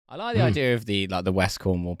I like the idea of the West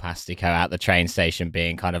Cornwall pasty co at the train station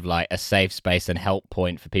being kind of like a safe space and help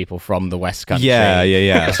point for people from the West Country.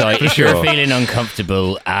 Yeah. So if you're feeling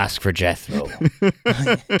uncomfortable, ask for Jethro.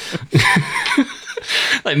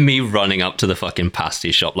 Like me running up to the fucking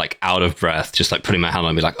pasty shop, like out of breath, just like putting my hand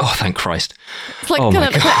on me, like, oh, thank Christ. It's like Oh kind my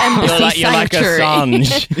of like embassy You're like sanctuary.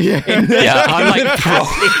 Assange. I'm like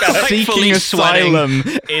Seeking asylum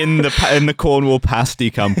in the Cornwall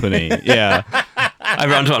Pasty Company. Yeah. I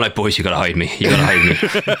run to it, I'm like, boys, you gotta hide me. You gotta hide me.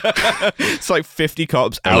 It's like 50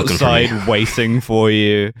 cops They're looking for me. outside waiting for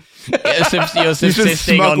you. You're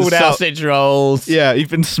subsisting on smuggled out. sausage rolls. Yeah, you've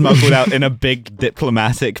been smuggled out in a big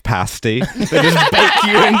diplomatic pasty. They just bake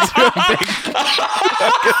you into a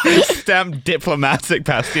big stamped diplomatic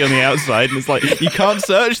pasty on the outside, and it's like, you can't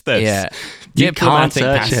search this. Yeah. You Diplomatic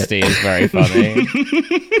can't search pasty is very funny.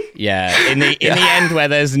 In the end where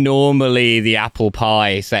there's normally the apple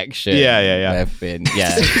pie section. Yeah.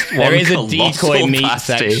 There is a colossal decoy meat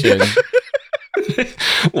pasty. section.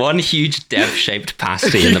 One huge Dev-shaped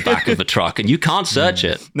pasty in the back of the truck, and you can't search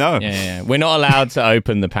it. No. Yeah. We're not allowed to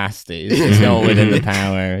open the pasties. It's not within the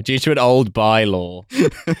power due to an old bylaw.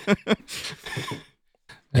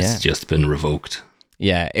 It's just been revoked.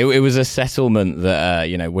 Yeah, it was a settlement that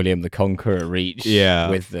William the Conqueror reached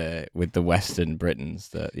with the Western Britons.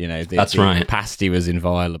 That That's right. Pasty was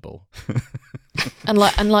inviolable. And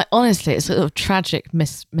like honestly, it's a sort of tragic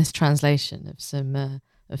mistranslation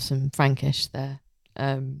of some Frankish there.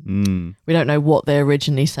 We don't know what they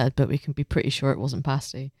originally said, but we can be pretty sure it wasn't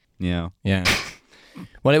pasty. Yeah.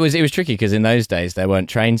 Well, it was tricky because in those days there weren't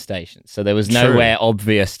train stations, so there was nowhere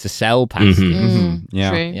obvious to sell pasties. Yeah.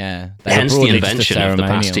 True. Yeah, Hence the invention of the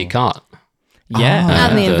pasty cart. Yeah,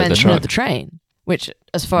 And the the invention truck. of the train, which,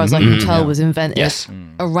 as far as I can tell, was invented Yes.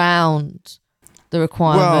 around the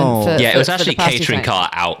requirement for Yeah, it was for actually the pasty catering train.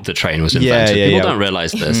 cart out the train was invented. Yeah, People yeah. don't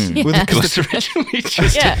realise this. Well, It was originally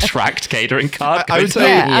just a tracked catering cart. I would say,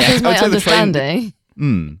 Yeah, as is I would my say the train-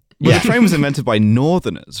 understanding. Well, the train was invented by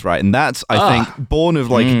Northerners, right? And that's, I think, born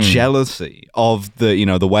of like jealousy of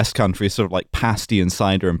the West Country sort of like pasty and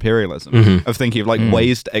cider imperialism, of thinking of like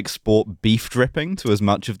ways to export beef dripping to as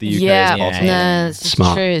much of the UK as possible. No, this is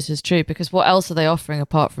Smart. true. This is true because what else are they offering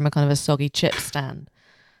apart from a kind of a soggy chip stand?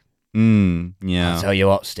 Yeah. I'll tell you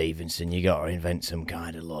what, Stevenson, you got to invent some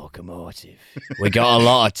kind of locomotive. We got a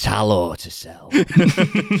lot of tallow to sell. We've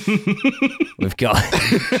got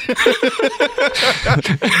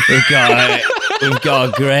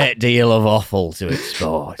a great deal of offal to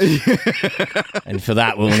export, and for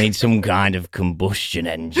that we'll need some kind of combustion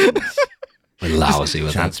engines. We're lousy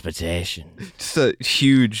with that. Transportation. Just a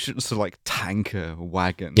huge sort of like tanker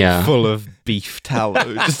wagon Yeah. full of beef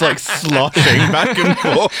tallow, just like sloshing back and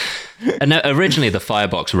forth. And originally the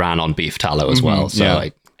firebox ran on beef tallow as well.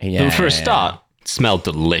 So for a start, it smelled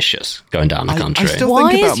delicious going down the country. still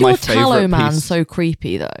Why think about is your my tallow favourite man piece. so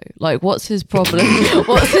creepy though? Like, what's his problem?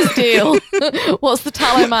 What's his deal? What's the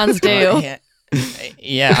tallow man's deal?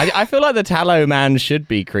 I feel like the Tallow Man should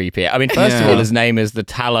be creepy. I mean, first of all, his name is the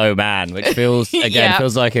Tallow Man, which feels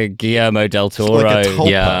feels like a Guillermo del Toro. like a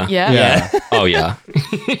tulpa. Yeah. Oh, yeah.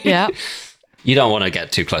 Yeah. You don't want to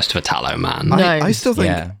get too close to a tallow man. No. I still think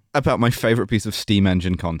Yeah. about my favorite piece of steam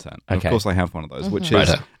engine content. And Okay. Of course, I have one of those, which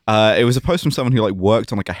Righto. is it was a post from someone who like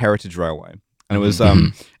worked on like a heritage railway, and it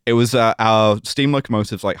was our steam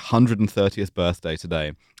locomotive's like 130th birthday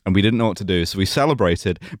today. And we didn't know what to do, so we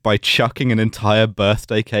celebrated by chucking an entire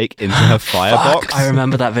birthday cake into her firebox. Fuck, I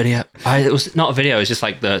remember that video. It was not a video, it was just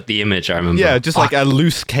like the image I remember. Yeah, just like a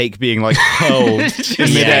loose cake being like hurled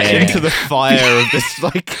in midair into the fire of this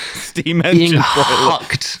like steam being engine boiler.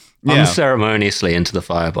 hucked unceremoniously into the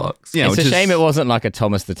firebox. Yeah, It's which a is- shame it wasn't like a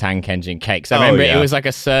Thomas the Tank Engine cake. So I Oh, remember yeah. it was like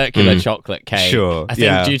a circular chocolate cake. Sure, I think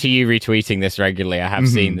yeah. due to you retweeting this regularly, I have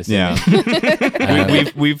seen this Yeah.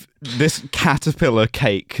 image. we've this caterpillar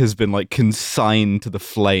cake has been like consigned to the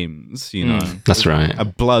flames, you know. That's right. A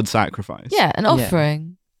blood sacrifice. Yeah, an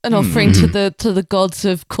offering. An offering to the gods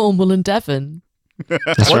of Cornwall and Devon.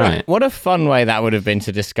 That's right. What a fun way that would have been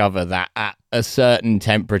to discover that at a certain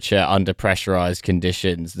temperature under pressurized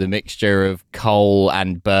conditions, the mixture of coal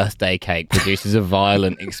and birthday cake produces a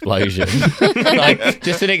violent explosion. Like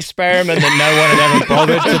just an experiment that no one had ever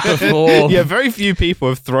bothered to perform. Yeah, very few people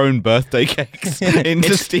have thrown birthday cakes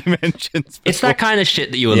into steam engines. It's that kind of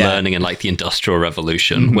shit that you were learning in like the Industrial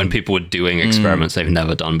Revolution when people were doing experiments they've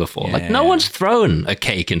never done before. Like no one's thrown a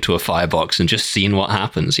cake into a firebox and just seen what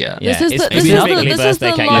happens yet. Yeah, This is it's the- this is the- specifically this is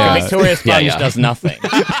birthday the cake. last- Like a Victoria Sponge Yeah. does nothing.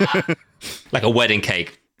 Like a wedding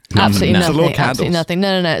cake. Absolutely It's a little nothing. Absolutely candles. nothing.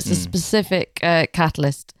 No. It's a specific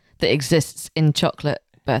catalyst that exists in chocolate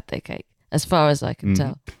birthday cake, as far as I can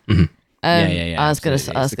tell. I was gonna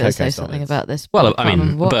absolutely. say It's the something cocoa about this. Well, but I can't mean,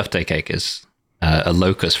 remember a what. birthday cake is a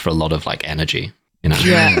locus for a lot of like energy, you know,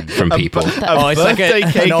 Yeah. from people. It's like birthday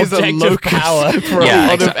an cake is a object of locus power. for Yeah,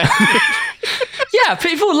 a lot of Yeah,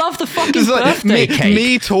 people love the fucking It's like birthday cake.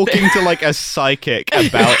 me talking to like a psychic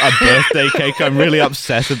about a birthday cake I'm really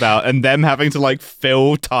upset about, and them having to like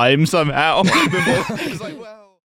fill time somehow. It's like, well,